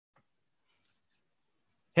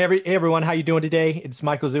Hey everyone, how you doing today? It's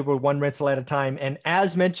Michael Zuber, one rental at a time. And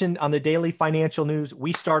as mentioned on the daily financial news,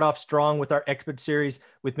 we start off strong with our expert series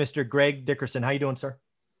with Mr. Greg Dickerson. How you doing, sir?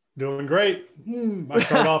 Doing great. I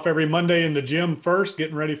start off every Monday in the gym first,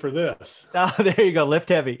 getting ready for this. Oh, there you go, lift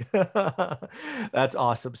heavy. That's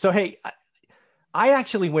awesome. So hey, I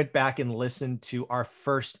actually went back and listened to our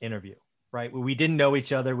first interview. Right, we didn't know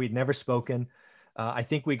each other, we'd never spoken. I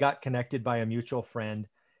think we got connected by a mutual friend.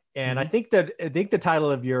 And Mhm. I think the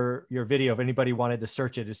title of your video, if anybody wanted to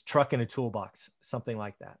search it, is "Truck in a Toolbox," something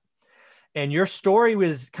like that. And your story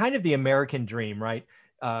was kind of the American dream, right?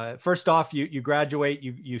 First off, you graduate,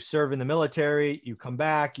 you serve in the military, you come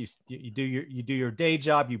back, you do your day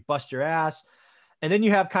job, you bust your ass, and then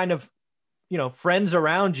you have kind of friends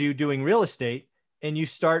around you doing real estate, and you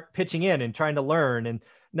start pitching in and trying to learn. And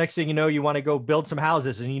next thing you know, you want to go build some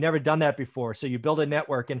houses, and you never done that before, so you build a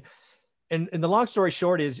network. And the long story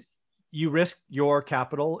short is you risk your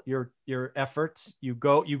capital, your efforts. You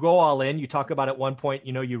go all in. You talk about at one point,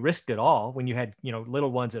 you risked it all when you had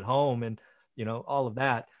little ones at home and all of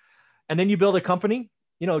that. And then you build a company,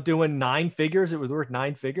 doing nine figures. It was worth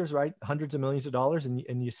nine figures, right? Hundreds of millions of dollars,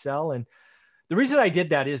 and you sell. And the reason I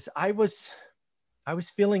did that is I was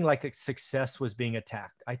feeling like a success was being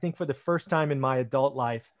attacked. I think for the first time in my adult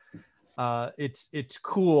life, it's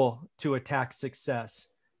cool to attack success,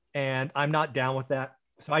 and I'm not down with that.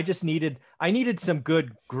 So I needed some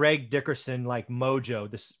good Greg Dickerson like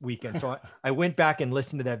mojo this weekend. So I went back and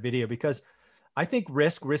listened to that video because I think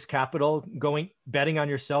risk capital, going betting on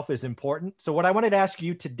yourself is important. So what I wanted to ask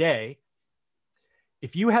you today,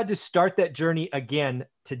 if you had to start that journey again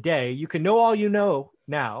today, you can know all you know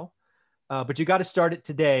now, but you got to start it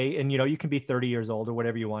today. And you can be 30 years old or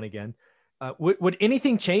whatever you want again. Would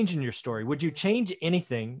anything change in your story? Would you change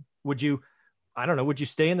anything? Would you, I don't know, would you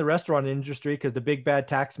stay in the restaurant industry because the big bad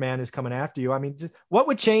tax man is coming after you? I mean, what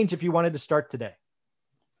would change if you wanted to start today?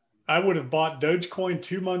 I would have bought Dogecoin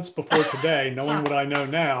 2 months before today, knowing what I know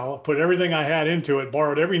now, put everything I had into it,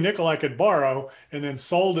 borrowed every nickel I could borrow, and then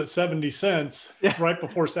sold at 70 cents Yeah. right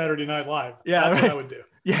before Saturday Night Live. Yeah. That's what I Right. would do.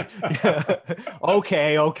 Yeah. Yeah.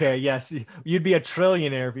 Okay. Okay. Yes. You'd be a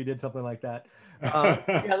trillionaire if you did something like that.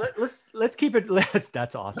 Yeah. Let's keep it.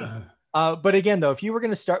 That's awesome. But again, though, if you were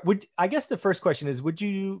going to start, I guess the first question is, would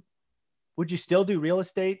you still do real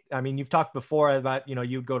estate? I mean, you've talked before about,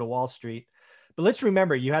 you'd go to Wall Street, but let's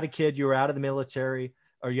remember you had a kid, you were out of the military,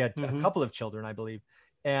 or you had a Mhm. couple of children, I believe.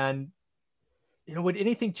 And, would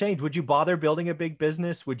anything change? Would you bother building a big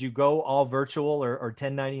business? Would you go all virtual or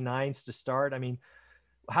 1099s to start? I mean,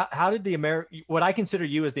 how did what I consider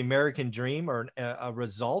you as the American dream or a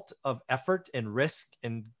result of effort and risk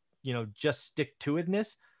and, just stick to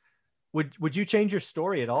itness? Would you change your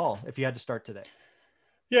story at all if you had to start today?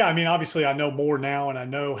 Yeah, I mean, obviously, I know more now and I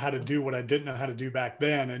know how to do what I didn't know how to do back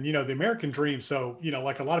then. And, the American dream. So,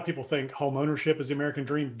 like a lot of people think home ownership is the American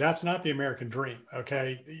dream. That's not the American dream.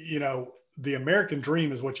 Okay. The American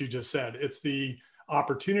dream is what you just said. It's the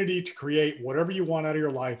opportunity to create whatever you want out of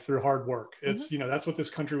your life through hard work. Mhm. That's what this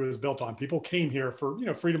country was built on. People came here for,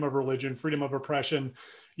 freedom of religion, freedom of oppression,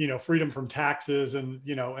 freedom from taxes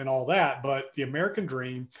and all that. But the American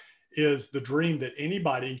dream is the dream that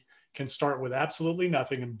anybody can start with absolutely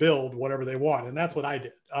nothing and build whatever they want. And that's what I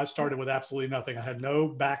did. I started with absolutely nothing. I had no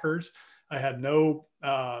backers. I had no,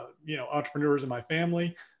 entrepreneurs in my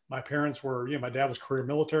family. My parents were, my dad was career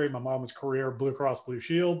military. My mom was career Blue Cross Blue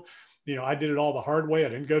Shield. I did it all the hard way. I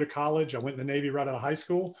didn't go to college. I went in the Navy right out of high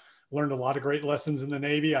school, learned a lot of great lessons in the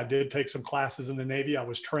Navy. I did take some classes in the Navy. I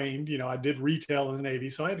was trained, I did retail in the Navy.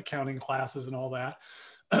 So I had accounting classes and all that.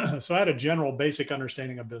 So I had a general basic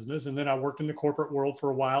understanding of business. And then I worked in the corporate world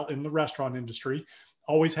for a while in the restaurant industry,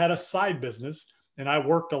 always had a side business. And I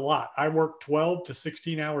worked a lot. I worked 12 to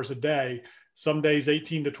 16 hours a day, some days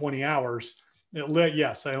 18 to 20 hours.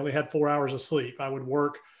 Yes, I only had 4 hours of sleep. I would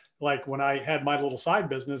work like when I had my little side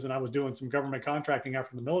business and I was doing some government contracting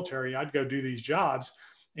after the military, I'd go do these jobs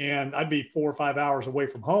and I'd be 4 or 5 hours away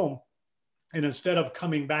from home. And instead of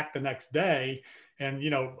coming back the next day and,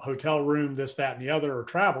 hotel room, this, that, and the other, or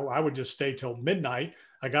travel, I would just stay till midnight.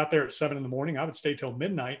 I got there at 7 in the morning. I would stay till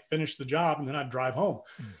midnight, finish the job, and then I'd drive home.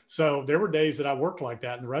 Mm. So there were days that I worked like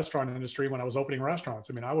that in the restaurant industry when I was opening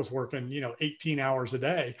restaurants. I mean, I was working, 18 hours a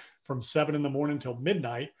day from 7 in the morning till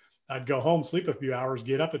midnight. I'd go home, sleep a few hours,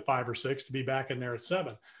 get up at 5 or 6 to be back in there at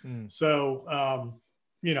 7. Mm. So,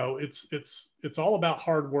 it's all about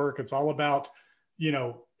hard work. It's all about,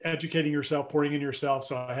 educating yourself, pouring in yourself.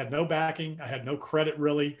 So I had no backing. I had no credit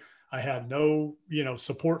really. I had no,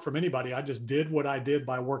 support from anybody. I just did what I did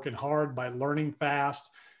by working hard, by learning fast,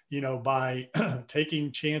 by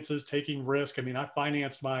taking chances, taking risk. I mean, I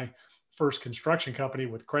financed my first construction company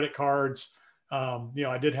with credit cards.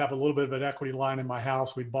 I did have a little bit of an equity line in my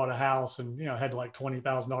house. We bought a house and, I had like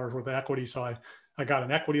 $20,000 worth of equity. So I got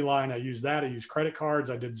an equity line. I used that. I used credit cards.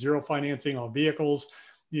 I did zero financing on vehicles,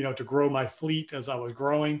 to grow my fleet as I was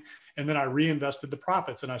growing. And then I reinvested the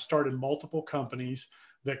profits and I started multiple companies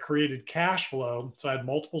that created cash flow. So I had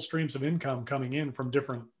multiple streams of income coming in from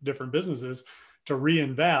different businesses to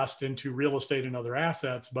reinvest into real estate and other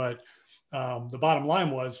assets. But the bottom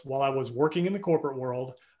line was, while I was working in the corporate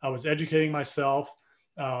world, I was educating myself,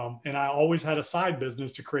 and I always had a side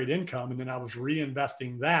business to create income. And then I was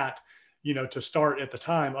reinvesting that, to start at the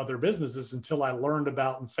time other businesses until I learned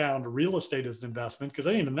about and found real estate as an investment, because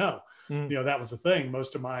I didn't even know, that was a thing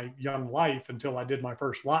most of my young life until I did my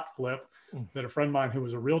first lot flip that a friend of mine who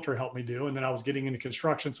was a realtor helped me do. And then I was getting into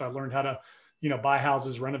construction. So I learned how to buy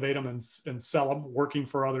houses, renovate them and sell them, working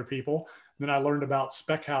for other people. And then I learned about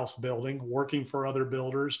spec house building, working for other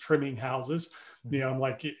builders, trimming houses. I'm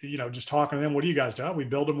like, just talking to them. What do you guys do? We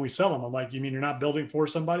build them, we sell them. I'm like, you mean you're not building for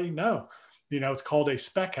somebody? No, it's called a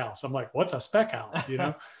spec house. I'm like, what's a spec house?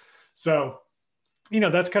 So,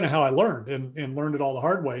 that's kind of how I learned and learned it all the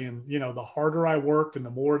hard way. And, the harder I worked and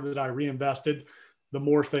the more that I reinvested, the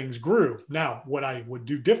more things grew. Now, what I would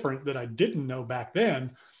do different that I didn't know back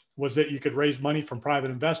then was that you could raise money from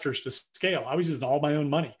private investors to scale. I was using all my own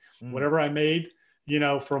money. Whatever I made,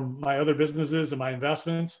 from my other businesses and my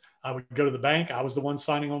investments, I would go to the bank. I was the one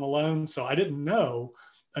signing on the loan. So I didn't know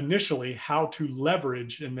initially how to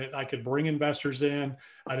leverage and that I could bring investors in.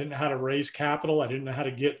 I didn't know how to raise capital. I didn't know how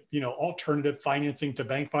to get, alternative financing to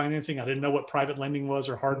bank financing. I didn't know what private lending was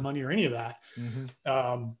or hard money or any of that.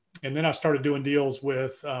 And then I started doing deals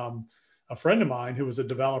with a friend of mine who was a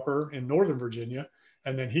developer in Northern Virginia.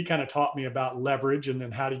 And then he kind of taught me about leverage and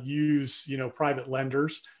then how to use, private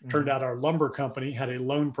lenders. Turned out our lumber company had a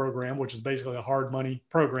loan program, which is basically a hard money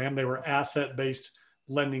program. They were asset-based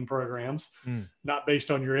lending programs, not based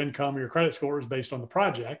on your income or your credit score. It was based on the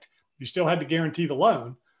project. You still had to guarantee the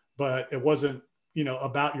loan, but it wasn't,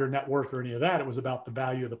 about your net worth or any of that. It was about the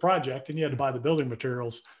value of the project, and you had to buy the building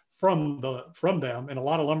materials from them. And a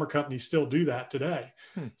lot of lumber companies still do that today.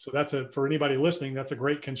 So for anybody listening, that's a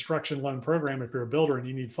great construction loan program. If you're a builder and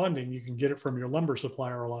you need funding, you can get it from your lumber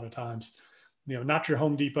supplier a lot of times, not your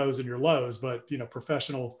Home Depots and your Lowe's, but,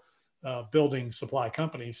 professional building supply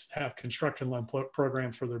companies have construction loan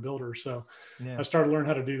programs for their builders. So I started to learn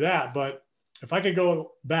how to do that. But if I could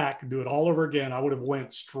go back and do it all over again, I would have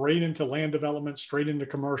went straight into land development, straight into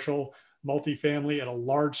commercial, multifamily at a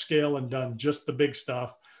large scale and done just the big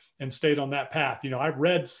stuff and stayed on that path. I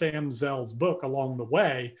read Sam Zell's book along the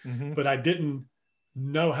way, but I didn't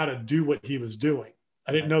know how to do what he was doing.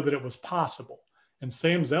 I didn't know that it was possible. And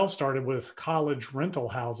Sam Zell started with college rental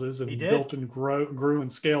houses and built and grew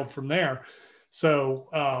and scaled from there.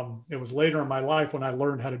 So it was later in my life when I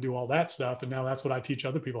learned how to do all that stuff. And now that's what I teach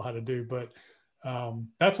other people how to do. But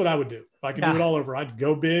that's what I would do. If I could do it all over, I'd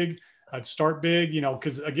go big. I'd start big,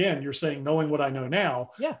 because again, you're saying knowing what I know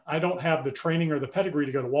now, I don't have the training or the pedigree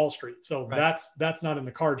to go to Wall Street. So that's not in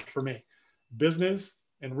the cards for me. Business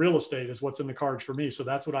and real estate is what's in the cards for me. So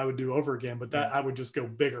that's what I would do over again. But I would just go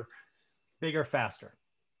bigger, faster.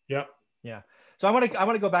 Yep. Yeah. So I want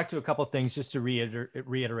to go back to a couple of things just to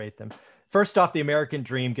reiterate them. First off, the American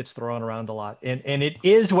dream gets thrown around a lot, and it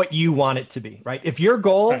is what you want it to be, right? If your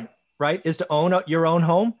goal, is to own your own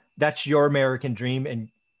home, that's your American dream, and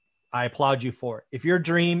I applaud you for it. If your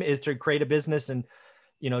dream is to create a business and,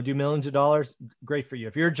 do millions of dollars, great for you.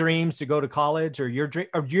 If your dream's to go to college, or your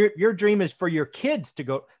dream is for your kids to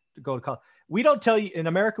go to college, we don't tell you in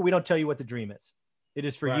America. We don't tell you what the dream is. It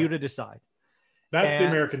is for you to decide. That's the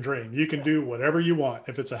American dream. You can do whatever you want.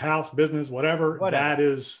 If it's a house, business, whatever. That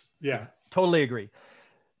is, Totally agree.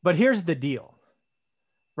 But here's the deal,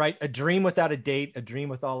 right? A dream without a date, a dream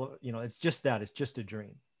with all, it's just that. It's just a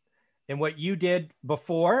dream. And what you did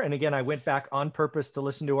before, and again, I went back on purpose to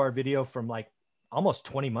listen to our video from like almost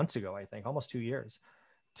 20 months ago, I think, almost 2 years,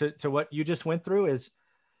 to what you just went through is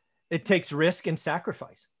it takes risk and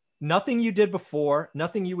sacrifice. Nothing you did before,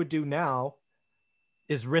 nothing you would do now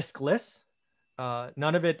is riskless.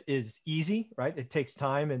 None of it is easy, right? It takes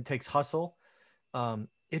time and takes hustle.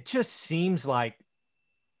 It just seems like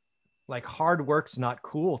hard work's not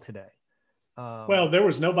cool today. Well, there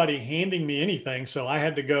was nobody handing me anything. So I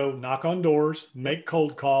had to go knock on doors, make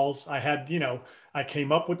cold calls. I had, I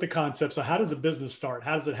came up with the concept. So how does a business start?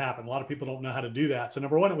 How does it happen? A lot of people don't know how to do that. So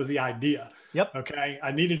number one, it was the idea. Yep. Okay.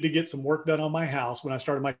 I needed to get some work done on my house. When I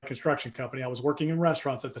started my construction company, I was working in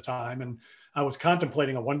restaurants at the time, and I was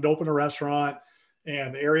contemplating I wanted to open a restaurant.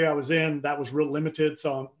 And the area I was in, that was real limited.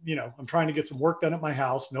 So, I'm trying to get some work done at my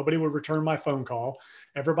house. Nobody would return my phone call.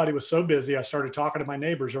 Everybody was so busy. I started talking to my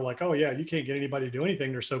neighbors. They're like, oh yeah, you can't get anybody to do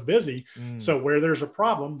anything. They're so busy. So where there's a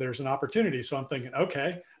problem, there's an opportunity. So I'm thinking,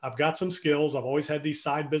 okay, I've got some skills. I've always had these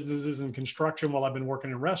side businesses in construction while I've been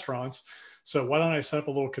working in restaurants. So why don't I set up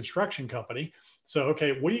a little construction company? So,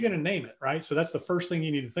 okay, what are you going to name it? Right. So that's the first thing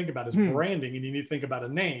you need to think about is branding, and you need to think about a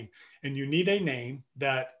name, and you need a name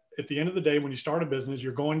that at the end of the day, when you start a business,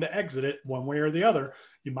 you're going to exit it one way or the other.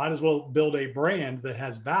 You might as well build a brand that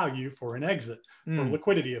has value for an exit, for a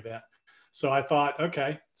liquidity event. So I thought,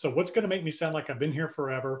 okay, so what's going to make me sound like I've been here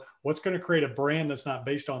forever? What's going to create a brand that's not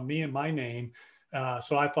based on me and my name?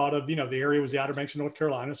 So I thought of, the area was the Outer Banks of North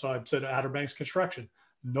Carolina. So I said Outer Banks Construction.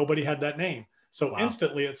 Nobody had that name. So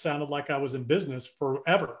instantly it sounded like I was in business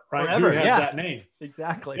forever, right? Forever, who has that name?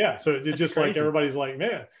 Exactly. Yeah. So it's just crazy. Like everybody's like,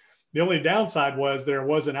 man. The only downside was there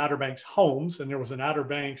was an Outer Banks Homes and there was an Outer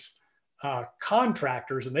Banks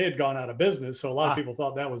Contractors, and they had gone out of business. So a lot of people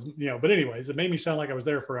thought that was, but anyways, it made me sound like I was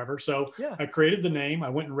there forever. So I created the name. I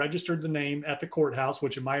went and registered the name at the courthouse,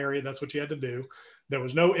 which in my area, that's what you had to do. There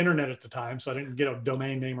was no internet at the time, so I didn't get a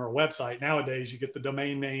domain name or a website. Nowadays, you get the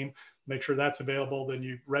domain name, make sure that's available. Then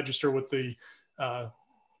you register with the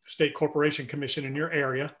State Corporation Commission in your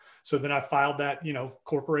area. So then I filed that,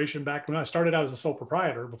 corporation back when I started out as a sole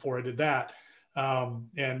proprietor before I did that.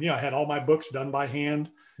 And, I had all my books done by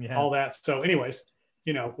hand, all that. So anyways,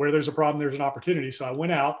 where there's a problem, there's an opportunity. So I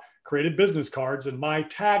went out, created business cards, and my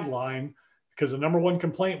tagline, because the number one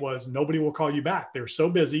complaint was nobody will call you back. They're so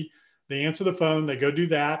busy. They answer the phone, they go do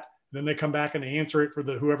that. Then they come back and they answer it for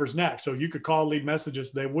whoever's next. So you could call, leave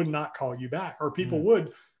messages. They would not call you back, or people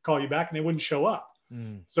would call you back and they wouldn't show up.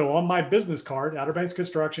 So on my business card, Outer Banks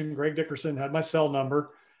Construction, Greg Dickerson, had my cell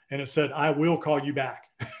number, and it said, I will call you back.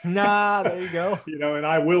 There you go. And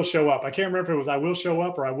I will show up. I can't remember if it was I will show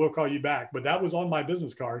up or I will call you back, but that was on my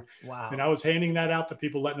business card. Wow. And I was handing that out to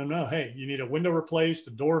people, letting them know, hey, you need a window replaced,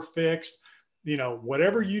 a door fixed,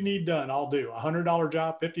 whatever you need done, I'll do. $100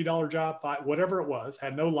 job, $50 job, whatever it was.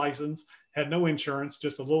 Had no license, had no insurance,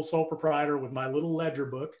 just a little sole proprietor with my little ledger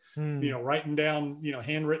book, writing down,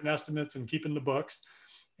 handwritten estimates and keeping the books.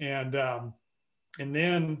 And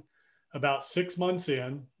then about 6 months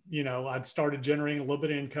in, I'd started generating a little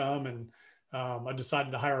bit of income, and I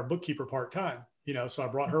decided to hire a bookkeeper part-time. So I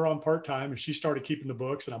brought her on part-time, and she started keeping the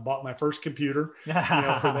books, and I bought my first computer,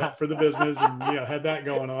 for the business, and, had that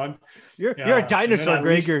going on. You're a dinosaur,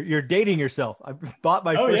 Greg. You're dating yourself. I bought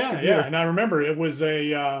my first computer. Yeah. And I remember it was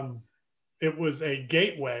a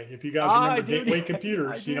Gateway. If you guys remember Gateway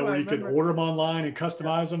computers, where you could order them online and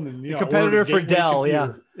customize them, and, competitor for Dell.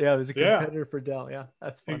 Computer. Yeah. It was a competitor for Dell. Yeah.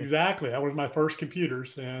 That's funny. Exactly. That was my first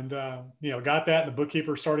computers, and, got that. And the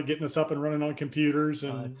bookkeeper started getting us up and running on computers,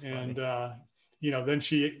 and, then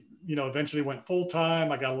she, eventually went full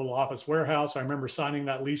time. I got a little office warehouse. I remember signing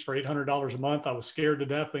that lease for $800 a month. I was scared to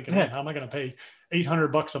death, thinking, man, how am I going to pay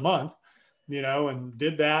 $800 a month? And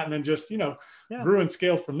did that, and then just, grew and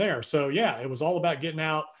scaled from there. So it was all about getting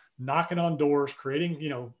out, knocking on doors,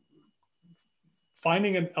 creating,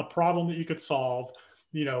 finding a problem that you could solve,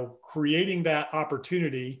 creating that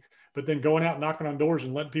opportunity, but then going out, knocking on doors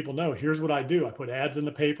and letting people know, here's what I do. I put ads in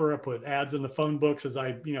the paper. I put ads in the phone books as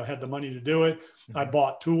I, had the money to do it. I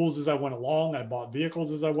bought tools as I went along. I bought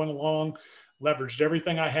vehicles as I went along, leveraged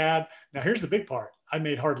everything I had. Now here's the big part. I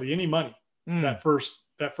made hardly any money that first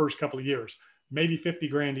couple of years. Maybe 50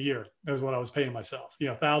 grand a year. That was what I was paying myself,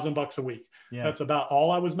 $1,000 a week. Yeah. That's about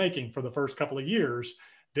all I was making for the first couple of years.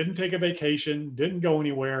 Didn't take a vacation, didn't go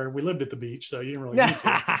anywhere. We lived at the beach, so you didn't really need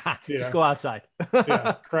to. Just go outside.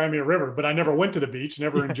 Cry me a river. But I never went to the beach,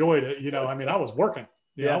 never enjoyed it. I was working.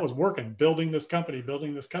 I was working, building this company.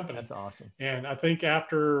 That's awesome. And I think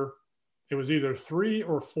after it was either 3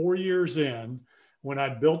 or 4 years in, when I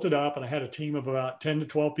built it up and I had a team of about 10 to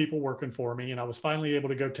 12 people working for me, and I was finally able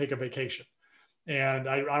to go take a vacation. And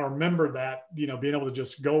I remember that, being able to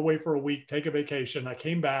just go away for a week, take a vacation. I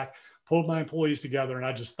came back, pulled my employees together, and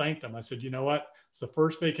I just thanked them. I said, you know what? It's the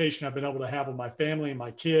first vacation I've been able to have with my family and my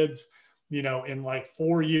kids, in like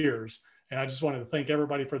 4 years. And I just wanted to thank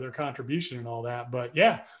everybody for their contribution and all that. But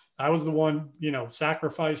I was the one,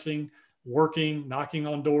 sacrificing, working, knocking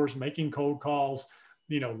on doors, making cold calls,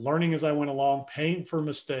 learning as I went along, paying for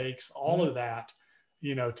mistakes, all of that.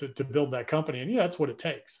 To build that company. And that's what it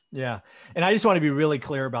takes. Yeah. And I just want to be really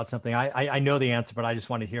clear about something. I know the answer, but I just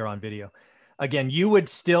want to hear on video. Again, you would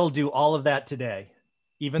still do all of that today,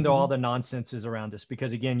 even though all the nonsense is around us,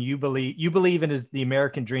 because again, you believe in the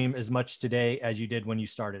American dream as much today as you did when you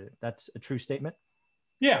started it. That's a true statement.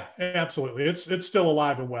 Yeah, absolutely. It's still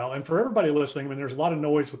alive and well. And for everybody listening, I mean, there's a lot of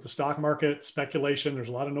noise with the stock market speculation. There's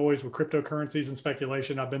a lot of noise with cryptocurrencies and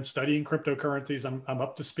speculation. I've been studying cryptocurrencies. I'm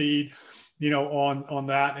up to speed, on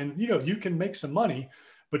that. And you can make some money,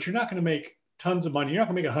 but you're not going to make tons of money. You're not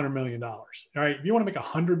going to make $100 million. All right. If you want to make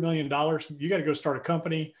 $100 million, you got to go start a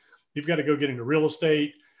company. You've got to go get into real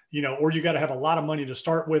estate, or you got to have a lot of money to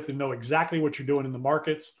start with and know exactly what you're doing in the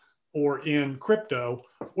markets or in crypto,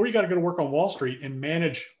 or you got to go to work on Wall Street and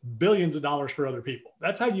manage billions of dollars for other people.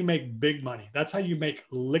 That's how you make big money. That's how you make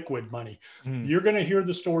liquid money. You're going to hear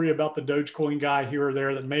the story about the Dogecoin guy here or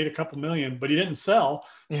there that made a couple million, but he didn't sell.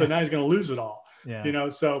 So now he's going to lose it all. Yeah.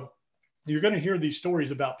 So you're going to hear these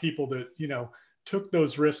stories about people that, took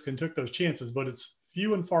those risks and took those chances, but it's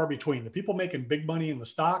few and far between. The people making big money in the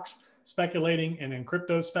stocks speculating and in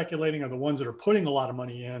crypto speculating are the ones that are putting a lot of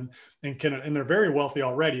money in and they're very wealthy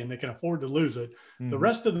already and they can afford to lose it. The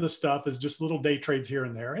rest of the stuff is just little day trades here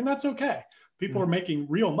and there. And that's okay. People are making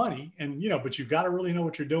real money and, but you've got to really know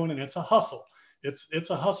what you're doing. And it's a hustle. It's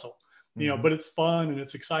a hustle, but it's fun and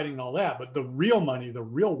it's exciting and all that. But the real money, the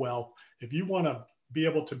real wealth, if you want to be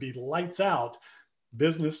able to be lights out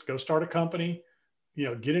business, go start a company,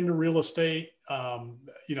 get into real estate.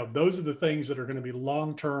 Those are the things that are going to be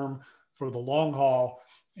long-term for the long haul.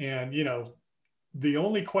 And, the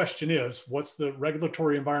only question is, what's the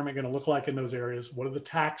regulatory environment going to look like in those areas? What are the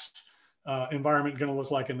tax environment going to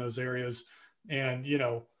look like in those areas? And,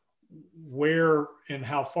 where and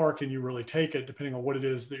how far can you really take it depending on what it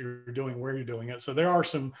is that you're doing, where you're doing it. So there are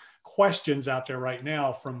some questions out there right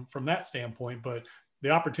now from that standpoint, but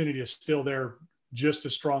the opportunity is still there just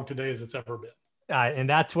as strong today as it's ever been. And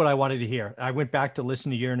that's what I wanted to hear. I went back to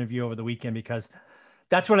listen to your interview over the weekend because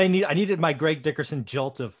that's what I need. I needed my Greg Dickerson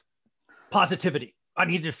jolt of positivity. I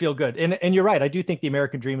needed to feel good. And you're right. I do think the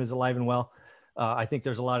American dream is alive and well. I think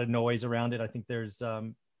there's a lot of noise around it. I think there's,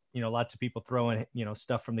 lots of people throwing,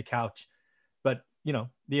 stuff from the couch. But,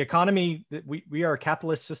 the economy, we are a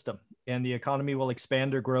capitalist system and the economy will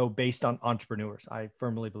expand or grow based on entrepreneurs. I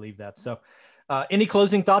firmly believe that. So any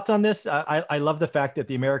closing thoughts on this? I love the fact that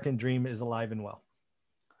the American dream is alive and well.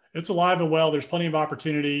 It's alive and well. There's plenty of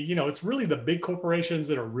opportunity. It's really the big corporations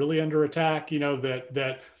that are really under attack,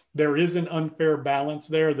 that there is an unfair balance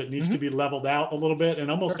there that needs to be leveled out a little bit.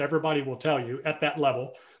 And almost everybody will tell you at that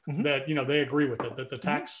level that, they agree with it, that the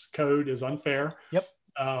tax code is unfair. Yep.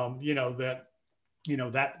 That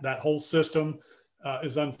whole system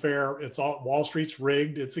is unfair. It's all Wall Street's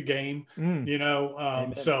rigged. It's a game,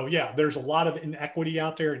 so yeah, there's a lot of inequity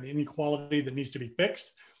out there and inequality that needs to be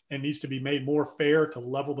fixed and needs to be made more fair to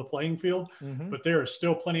level the playing field. But there is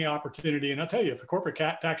still plenty of opportunity. And I'll tell you, if the corporate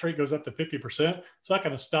tax rate goes up to 50%, it's not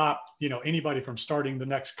going to stop, anybody from starting the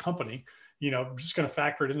next company. Just going to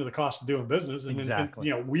factor it into the cost of doing business. And exactly.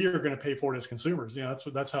 then, we are going to pay for it as consumers.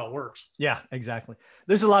 That's how it works. Yeah, exactly.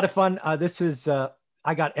 This is a lot of fun. This is,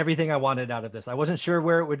 I got everything I wanted out of this. I wasn't sure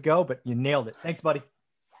where it would go, but you nailed it. Thanks, buddy.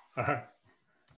 All right.